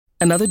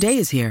Another day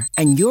is here,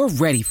 and you're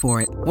ready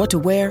for it. What to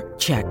wear?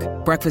 Check.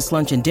 Breakfast,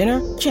 lunch, and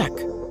dinner? Check.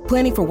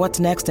 Planning for what's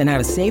next and how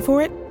to save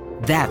for it?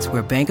 That's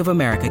where Bank of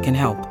America can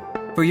help.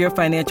 For your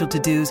financial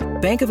to-dos,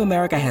 Bank of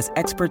America has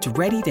experts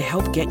ready to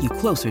help get you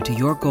closer to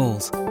your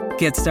goals.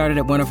 Get started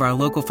at one of our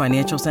local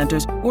financial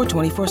centers or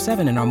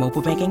 24/7 in our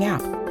mobile banking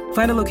app.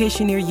 Find a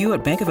location near you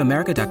at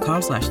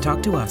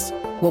bankofamerica.com/talktous.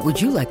 What would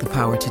you like the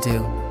power to do?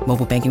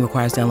 Mobile banking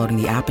requires downloading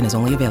the app and is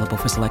only available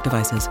for select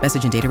devices.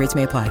 Message and data rates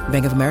may apply.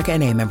 Bank of America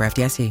N.A., member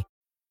FDIC.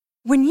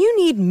 When you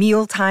need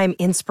mealtime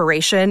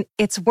inspiration,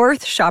 it's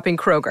worth shopping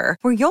Kroger,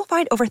 where you'll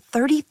find over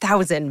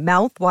 30,000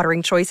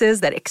 mouth-watering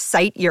choices that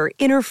excite your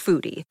inner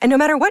foodie. And no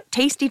matter what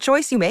tasty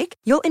choice you make,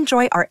 you'll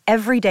enjoy our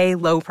everyday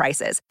low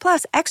prices,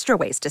 plus extra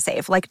ways to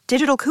save, like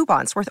digital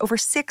coupons worth over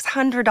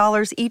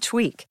 $600 each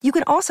week. You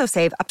can also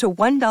save up to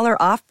 $1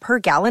 off per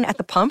gallon at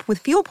the pump with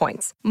fuel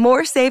points.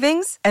 More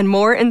savings and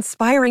more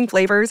inspiring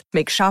flavors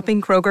make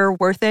shopping Kroger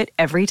worth it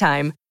every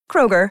time.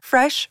 Kroger,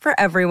 fresh for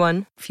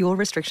everyone. Fuel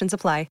restrictions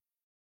apply.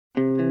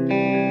 I'm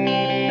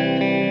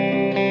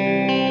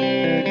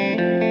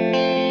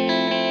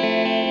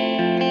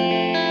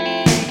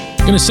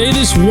going to say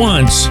this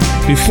once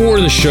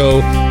before the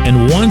show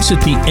and once at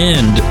the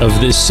end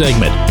of this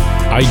segment.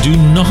 I do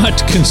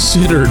not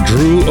consider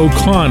Drew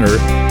O'Connor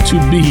to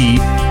be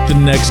the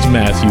next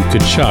Matthew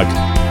Tkachuk.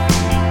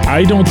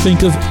 I don't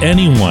think of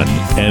anyone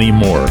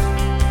anymore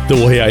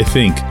the way I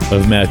think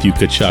of Matthew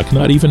Tkachuk,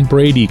 not even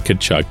Brady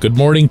Tkachuk. Good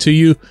morning to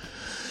you.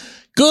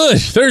 Good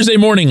Thursday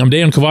morning. I'm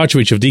Dan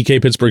Kovacevic of DK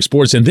Pittsburgh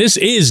Sports, and this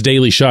is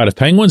Daily Shot of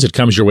Penguins. It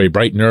comes your way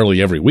bright and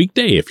early every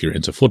weekday if you're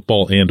into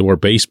football and or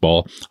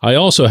baseball. I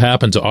also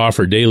happen to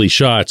offer daily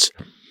shots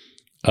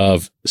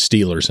of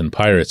Steelers and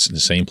Pirates in the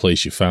same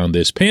place you found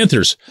this.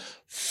 Panthers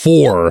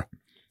 4,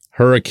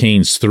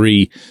 Hurricanes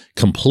 3,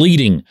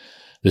 completing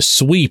the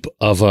sweep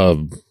of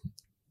an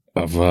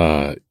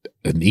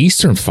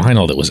Eastern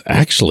final that was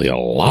actually a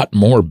lot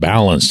more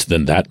balanced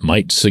than that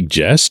might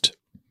suggest.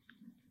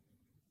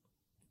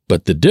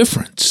 But the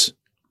difference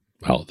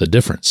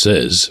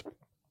is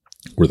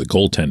were the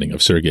goaltending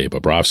of Sergei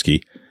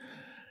Bobrovsky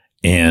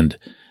and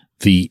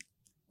the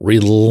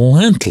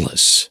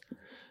relentless,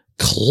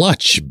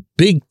 clutch,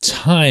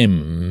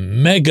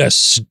 big-time, mega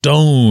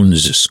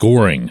stones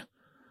scoring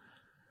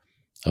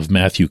of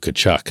Matthew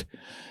Tkachuk.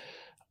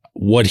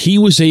 What he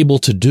was able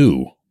to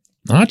do,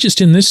 not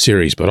just in this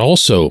series, but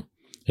also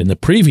in the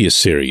previous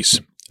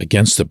series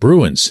against the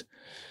Bruins,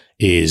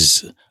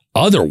 is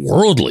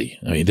otherworldly.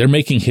 I mean, they're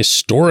making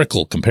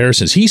historical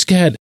comparisons. He's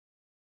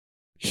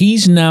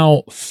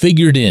now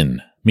figured in,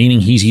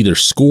 meaning he's either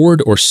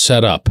scored or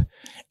set up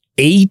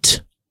 8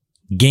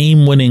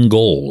 game-winning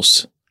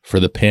goals for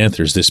the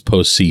Panthers this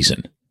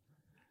postseason.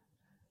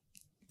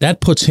 That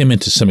puts him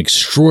into some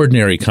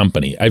extraordinary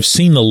company. I've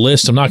seen the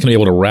list. I'm not going to be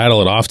able to rattle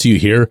it off to you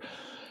here,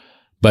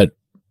 but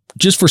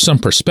just for some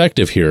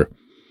perspective here,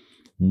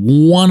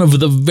 one of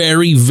the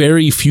very,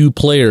 very few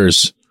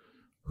players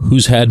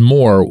who's had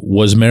more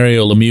was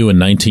Mario Lemieux in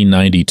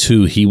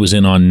 1992. He was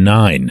in on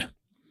 9.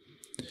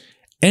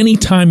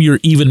 Anytime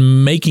you're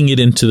even making it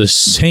into the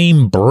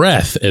same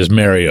breath as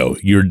Mario,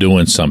 you're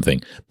doing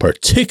something,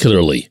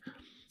 particularly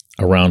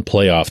around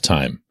playoff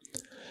time.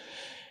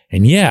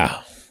 And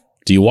yeah,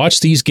 do you watch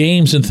these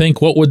games and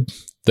think, what would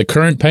the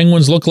current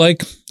Penguins look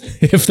like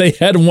if they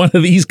had one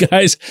of these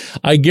guys?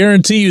 I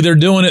guarantee you they're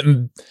doing it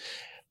in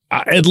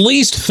at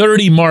least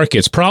 30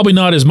 markets, probably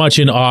not as much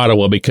in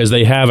Ottawa because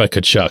they have a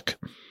Tkachuk.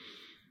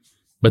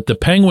 But the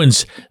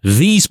Penguins,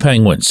 these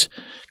Penguins,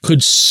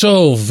 could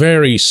so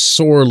very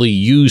sorely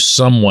use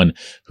someone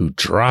who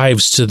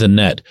drives to the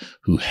net,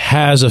 who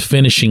has a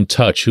finishing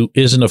touch, who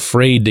isn't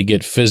afraid to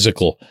get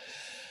physical.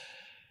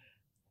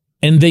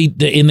 And they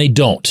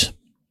don't.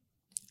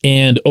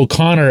 And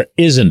O'Connor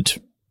isn't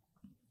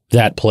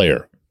that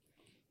player.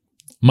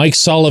 Mike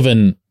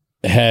Sullivan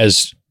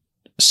has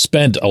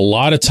spent a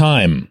lot of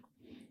time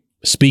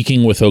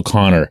speaking with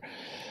O'Connor,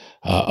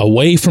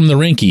 away from the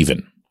rink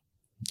even.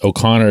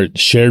 O'Connor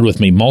shared with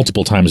me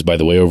multiple times, by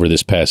the way, over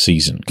this past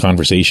season,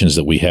 conversations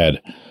that we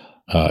had,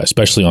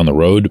 especially on the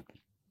road.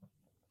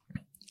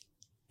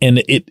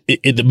 And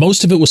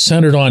most of it was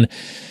centered on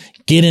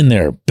get in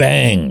there,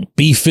 bang,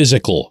 be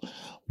physical,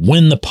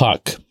 win the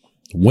puck,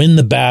 win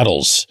the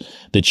battles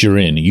that you're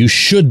in. You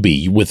should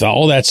be, with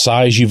all that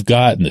size you've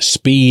got and the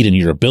speed and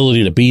your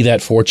ability to be that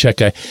forecheck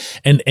guy.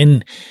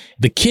 And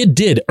the kid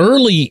did.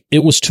 Early,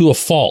 it was to a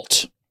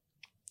fault.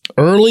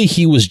 Early,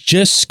 he was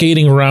just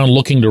skating around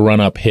looking to run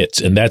up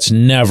hits, and that's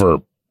never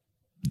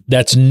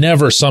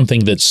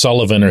something that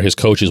Sullivan or his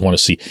coaches want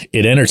to see.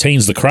 It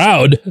entertains the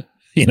crowd,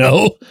 you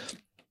know.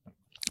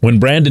 When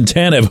Brandon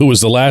Tanev, who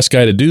was the last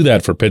guy to do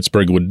that for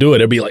Pittsburgh, would do it,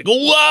 it'd be like,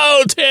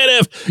 whoa,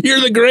 Tanev,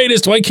 you're the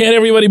greatest. Why can't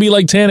everybody be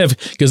like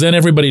Tanev? Because then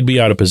everybody'd be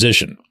out of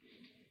position.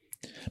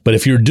 But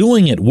if you're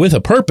doing it with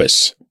a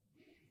purpose,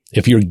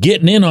 if you're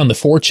getting in on the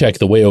forecheck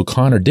the way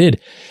O'Connor did,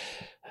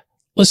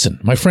 listen,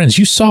 my friends,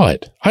 you saw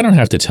it. I don't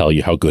have to tell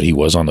you how good he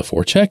was on the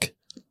forecheck.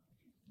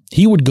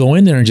 He would go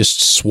in there and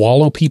just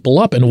swallow people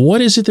up. And what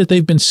is it that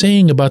they've been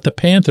saying about the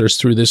Panthers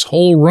through this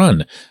whole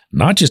run?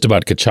 Not just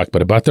about Tkachuk,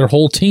 but about their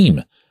whole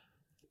team.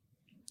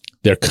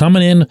 They're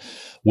coming in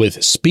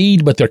with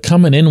speed, but they're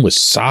coming in with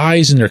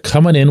size, and they're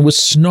coming in with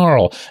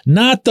snarl.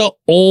 Not the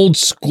old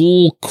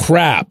school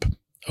crap,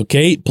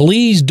 okay?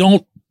 Please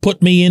don't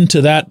put me into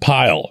that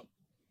pile.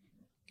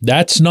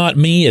 That's not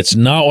me. It's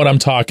not what I'm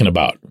talking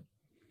about.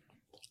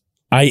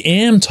 I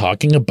am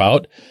talking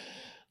about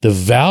the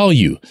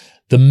value,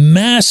 the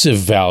massive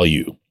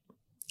value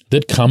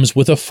that comes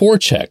with a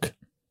forecheck.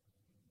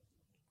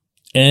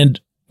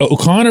 And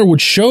O'Connor would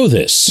show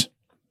this.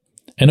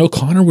 And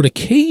O'Connor would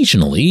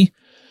occasionally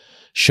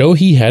show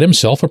he had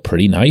himself a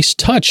pretty nice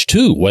touch,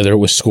 too, whether it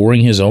was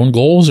scoring his own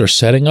goals or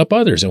setting up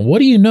others. And what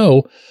do you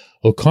know?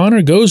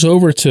 O'Connor goes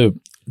over to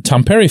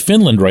Tampere,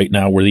 Finland right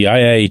now, where the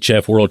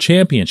IIHF World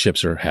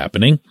Championships are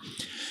happening.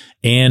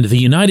 And the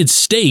United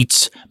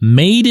States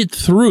made it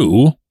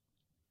through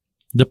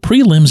the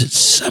prelims at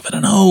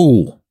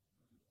 7-0.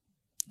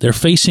 They're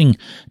facing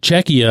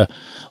Czechia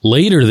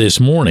later this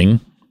morning,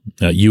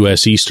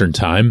 U.S. Eastern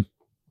Time.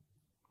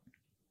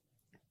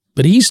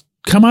 But he's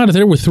come out of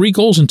there with 3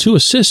 goals and 2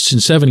 assists in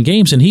 7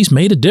 games, and he's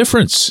made a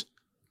difference.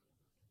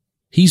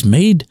 He's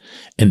made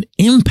an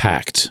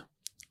impact,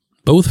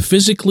 both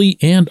physically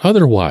and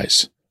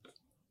otherwise.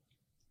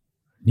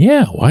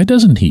 Yeah, why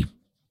doesn't he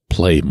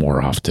play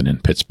more often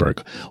in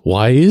Pittsburgh?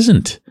 Why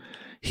isn't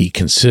he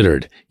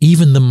considered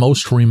even the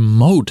most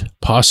remote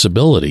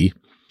possibility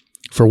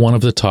for one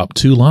of the top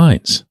 2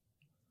 lines?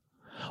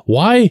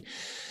 Why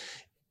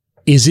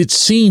is it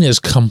seen as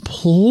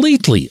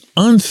completely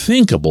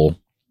unthinkable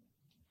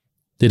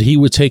that he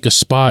would take a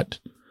spot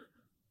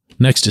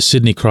next to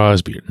Sidney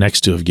Crosby or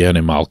next to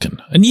Evgeny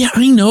Malkin? And yeah,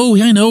 I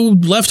know,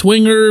 left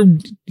winger,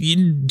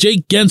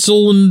 Jake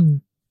Gensel and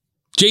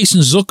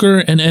Jason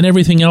Zucker and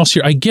everything else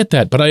here. I get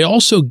that, but I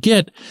also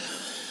get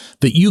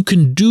that you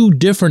can do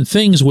different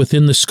things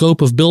within the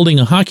scope of building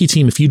a hockey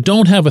team. If you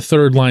don't have a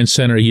third-line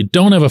center, you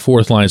don't have a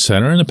fourth-line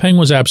center, and the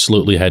Penguins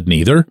absolutely had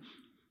neither,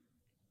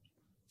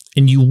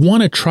 and you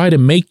want to try to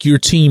make your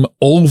team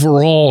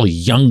overall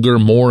younger,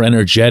 more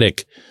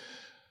energetic,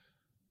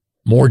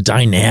 more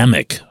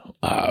dynamic,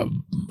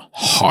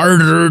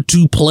 harder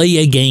to play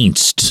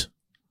against,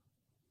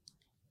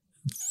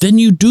 then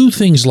you do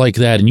things like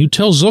that. And you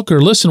tell Zucker,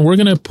 listen, we're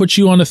going to put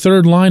you on the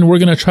third line. We're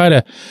going to try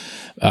to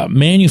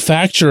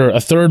manufacture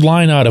a third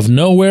line out of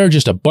nowhere,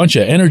 just a bunch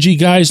of energy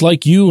guys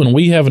like you, and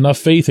we have enough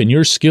faith in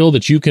your skill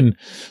that you can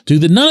do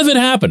that. None of it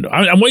happened.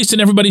 I'm wasting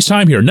everybody's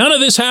time here. None of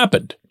this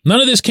happened. None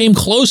of this came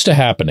close to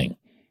happening.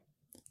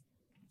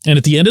 And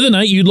at the end of the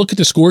night, you'd look at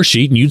the score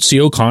sheet and you'd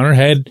see O'Connor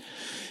had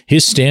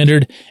his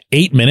standard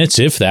 8 minutes,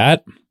 if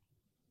that.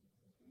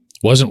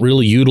 Wasn't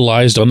really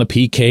utilized on the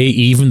PK,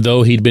 even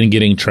though he'd been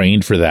getting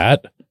trained for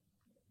that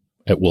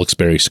at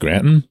Wilkes-Barre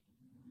Scranton.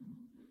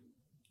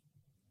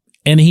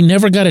 And he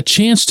never got a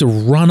chance to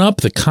run up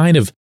the kind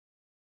of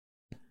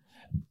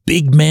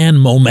big man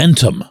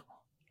momentum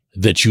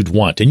that you'd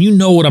want. And you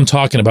know what I'm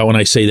talking about when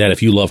I say that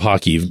if you love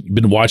hockey. You've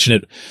been watching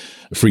it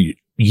for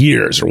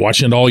years or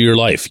watching it all your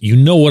life. You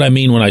know what I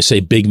mean when I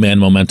say big man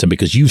momentum,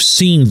 because you've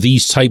seen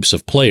these types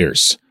of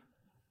players.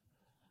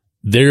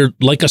 They're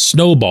like a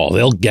snowball.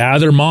 They'll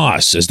gather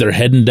moss as they're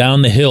heading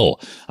down the hill.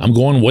 I'm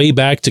going way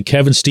back to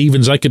Kevin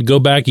Stevens. I could go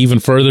back even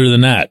further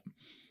than that.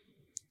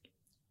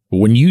 But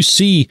when you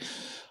see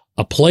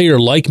a player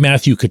like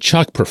Matthew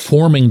Tkachuk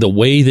performing the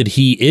way that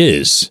he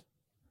is,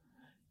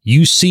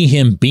 you see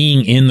him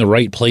being in the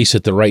right place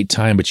at the right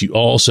time, but you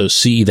also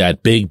see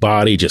that big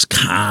body just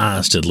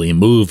constantly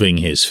moving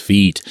his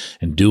feet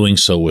and doing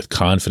so with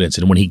confidence.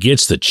 And when he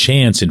gets the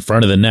chance in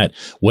front of the net,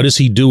 what does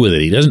he do with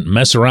it? He doesn't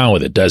mess around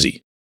with it, does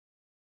he?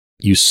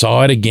 You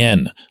saw it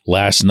again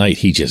last night.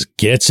 He just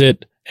gets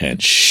it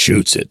and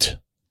shoots it.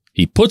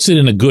 He puts it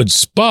in a good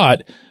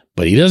spot,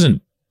 but he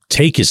doesn't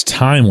take his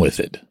time with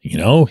it. You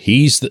know,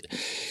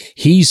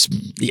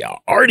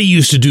 Artie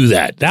used to do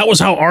that. That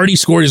was how Artie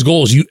scored his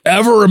goals. You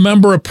ever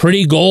remember a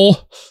pretty goal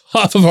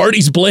off of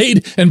Artie's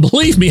blade? And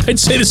believe me, I'd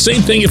say the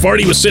same thing if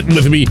Artie was sitting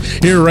with me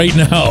here right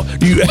now.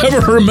 Do you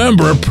ever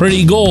remember a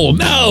pretty goal?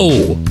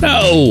 No.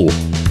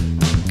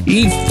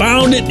 He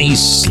found it and he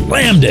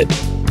slammed it.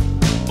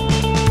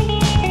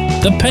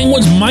 The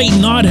Penguins might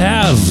not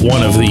have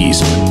one of these,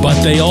 but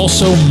they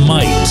also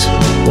might.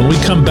 When we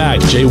come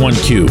back,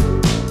 J1Q.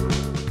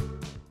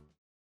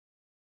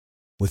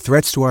 With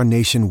threats to our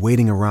nation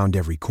waiting around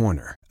every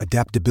corner,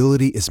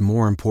 adaptability is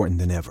more important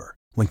than ever.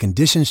 When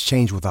conditions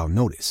change without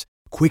notice,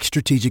 quick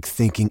strategic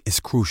thinking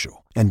is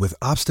crucial. And with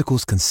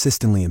obstacles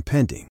consistently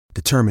impending,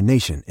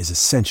 determination is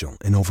essential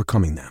in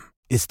overcoming them.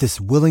 It's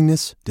this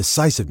willingness,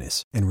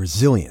 decisiveness, and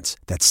resilience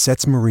that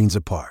sets Marines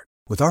apart.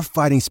 With our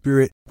fighting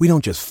spirit, we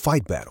don't just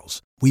fight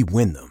battles, we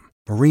win them.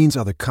 Marines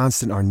are the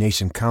constant our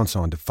nation counts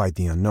on to fight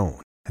the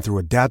unknown. And through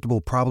adaptable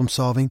problem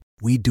solving,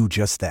 we do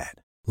just that.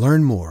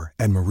 Learn more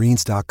at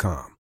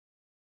marines.com.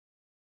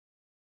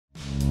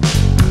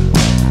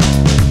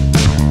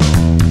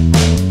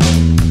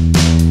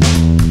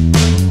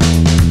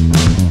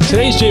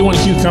 Today's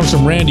J1Q comes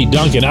from Randy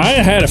Duncan. I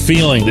had a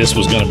feeling this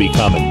was going to be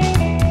coming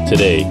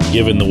today,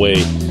 given the way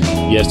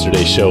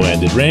yesterday's show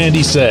ended.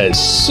 Randy says,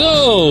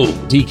 so,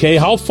 DK,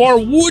 how far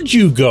would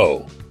you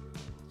go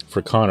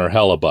for Connor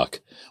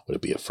Hellebuck? Would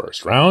it be a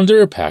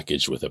first-rounder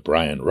packaged with a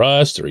Brian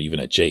Rust or even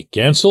a Jake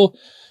Gensel?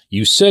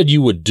 You said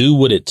you would do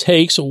what it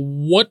takes.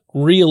 What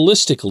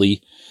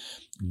realistically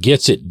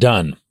gets it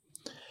done?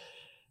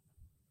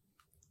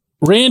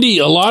 Randy,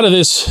 a lot of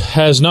this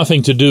has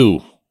nothing to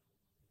do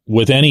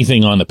with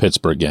anything on the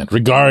Pittsburgh end,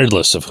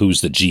 regardless of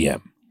who's the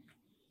GM.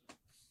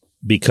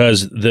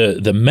 Because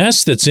the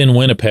mess that's in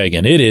Winnipeg,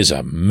 and it is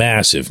a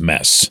massive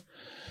mess,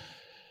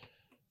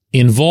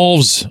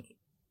 involves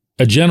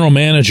a general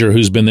manager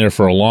who's been there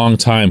for a long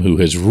time, who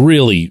has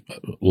really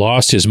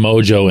lost his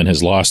mojo and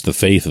has lost the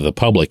faith of the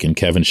public in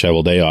Kevin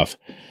Cheveldayoff.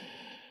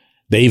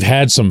 They've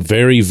had some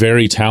very,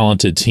 very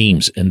talented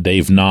teams, and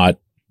they've not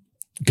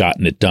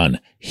gotten it done.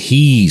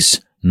 He's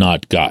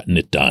not gotten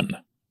it done.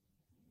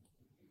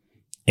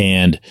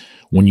 And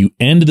when you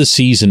end the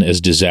season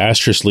as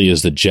disastrously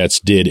as the Jets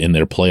did in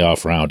their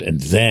playoff round, and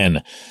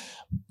then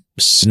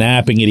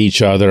snapping at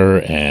each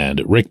other,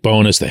 and Rick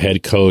Bowness, the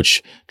head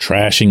coach,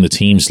 trashing the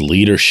team's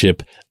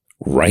leadership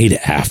right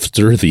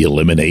after the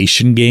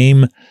elimination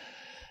game,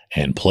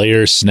 and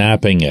players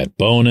snapping at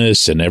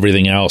Bowness and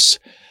everything else,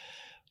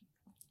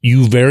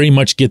 you very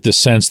much get the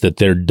sense that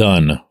they're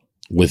done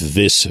with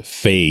this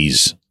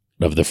phase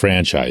of the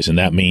franchise. And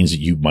that means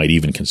you might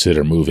even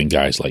consider moving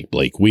guys like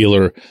Blake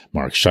Wheeler,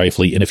 Mark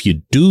Scheifele. And if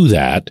you do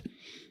that,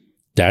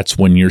 that's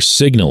when you're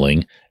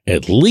signaling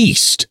at the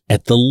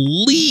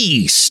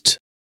least,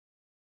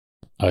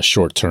 a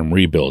short-term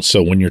rebuild.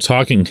 So when you're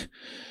talking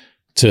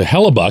to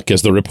Hellebuck,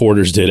 as the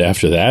reporters did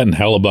after that, and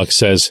Hellebuck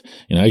says,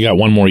 I got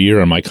one more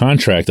year on my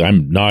contract,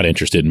 I'm not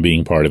interested in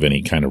being part of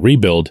any kind of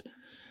rebuild.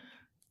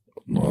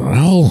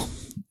 Well,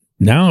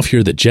 now if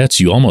you're the Jets,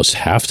 you almost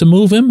have to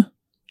move him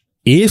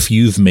if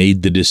you've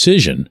made the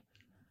decision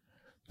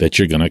that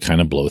you're going to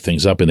kind of blow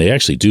things up. And they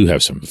actually do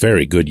have some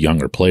very good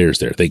younger players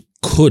there. They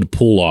could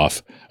pull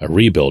off a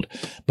rebuild,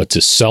 but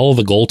to sell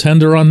the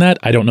goaltender on that,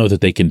 I don't know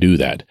that they can do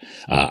that.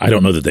 I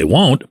don't know that they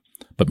won't,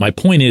 but my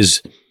point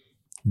is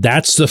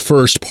that's the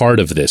first part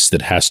of this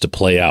that has to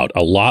play out.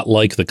 A lot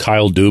like the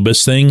Kyle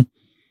Dubas thing.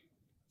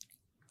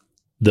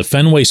 The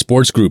Fenway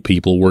Sports Group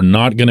people were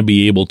not going to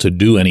be able to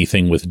do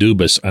anything with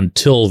Dubas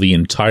until the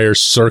entire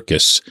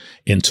circus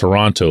in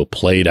Toronto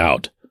played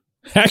out.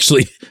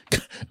 Actually,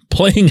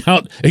 playing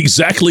out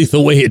exactly the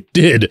way it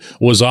did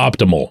was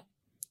optimal,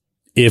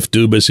 if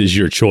Dubas is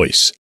your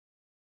choice.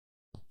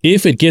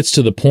 If it gets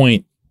to the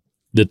point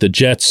that the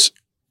Jets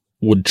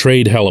would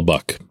trade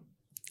Hellebuck,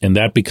 and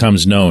that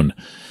becomes known,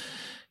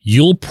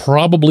 you'll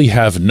probably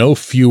have no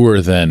fewer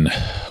than,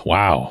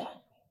 wow,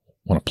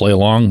 want to play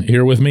along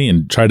here with me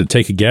and try to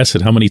take a guess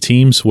at how many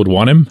teams would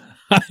want him?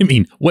 I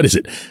mean, what is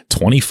it?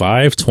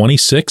 25,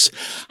 26?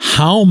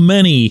 How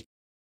many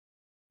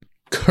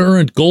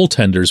current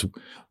goaltenders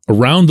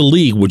around the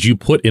league would you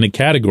put in a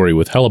category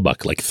with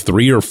Hellebuck? Like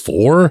 3 or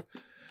 4?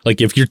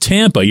 Like if you're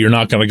Tampa, you're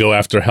not going to go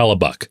after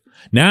Hellebuck.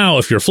 Now,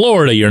 if you're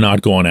Florida, you're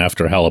not going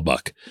after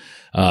Hellebuck.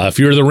 If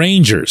you're the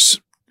Rangers,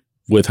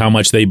 with how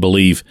much they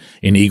believe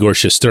in Igor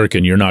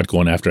Shesterkin, you're not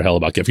going after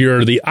Hellebuck. If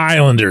you're the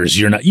Islanders,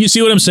 you're not. You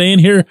see what I'm saying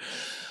here?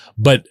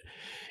 But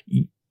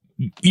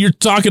you're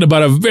talking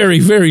about a very,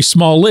 very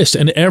small list,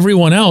 and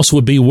everyone else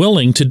would be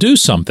willing to do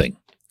something,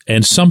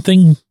 and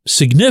something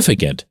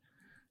significant,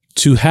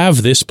 to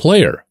have this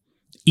player,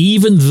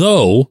 even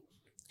though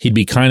he'd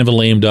be kind of a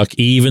lame duck,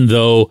 even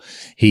though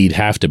he'd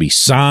have to be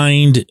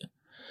signed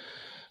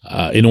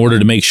in order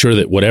to make sure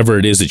that whatever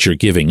it is that you're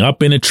giving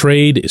up in a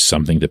trade is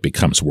something that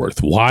becomes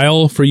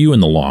worthwhile for you in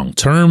the long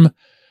term.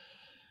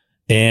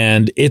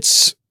 And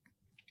it's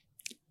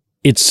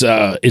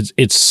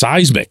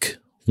seismic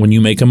when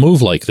you make a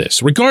move like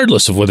this,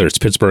 regardless of whether it's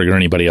Pittsburgh or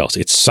anybody else.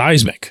 It's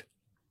seismic.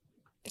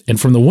 And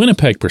from the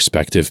Winnipeg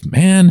perspective,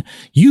 man,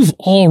 you've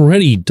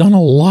already done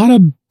a lot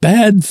of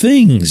bad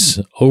things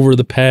over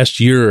the past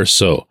year or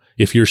so.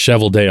 If you're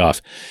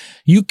Cheveldayoff,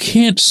 you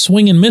can't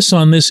swing and miss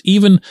on this,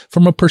 even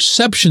from a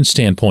perception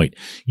standpoint.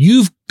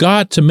 You've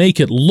got to make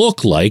it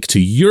look like to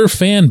your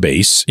fan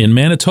base in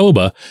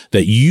Manitoba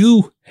that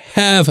you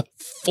have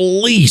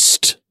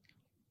fleeced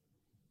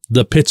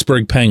the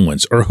Pittsburgh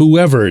Penguins or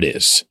whoever it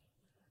is.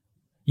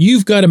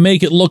 You've got to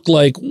make it look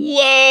like,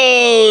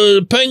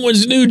 whoa,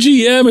 Penguins' new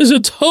GM is a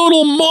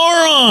total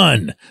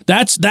moron.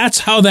 That's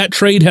how that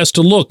trade has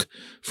to look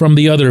from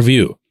the other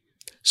view.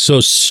 So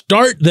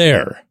start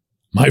there.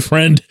 My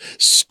friend,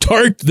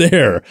 start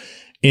there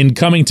in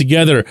coming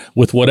together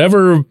with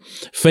whatever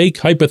fake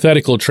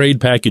hypothetical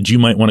trade package you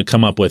might want to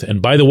come up with.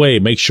 And by the way,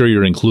 make sure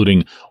you're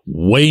including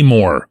way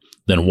more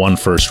than one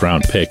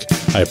first-round pick.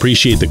 I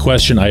appreciate the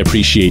question. I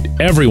appreciate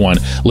everyone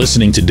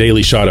listening to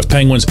Daily Shot of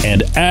Penguins.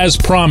 And as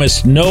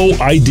promised, no,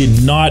 I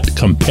did not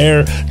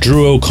compare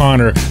Drew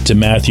O'Connor to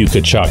Matthew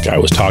Tkachuk. I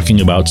was talking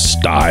about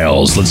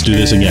styles. Let's do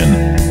this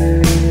again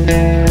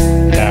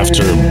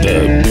after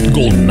the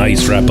Golden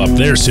Knights wrap up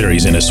their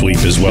series in a sweep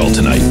as well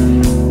tonight.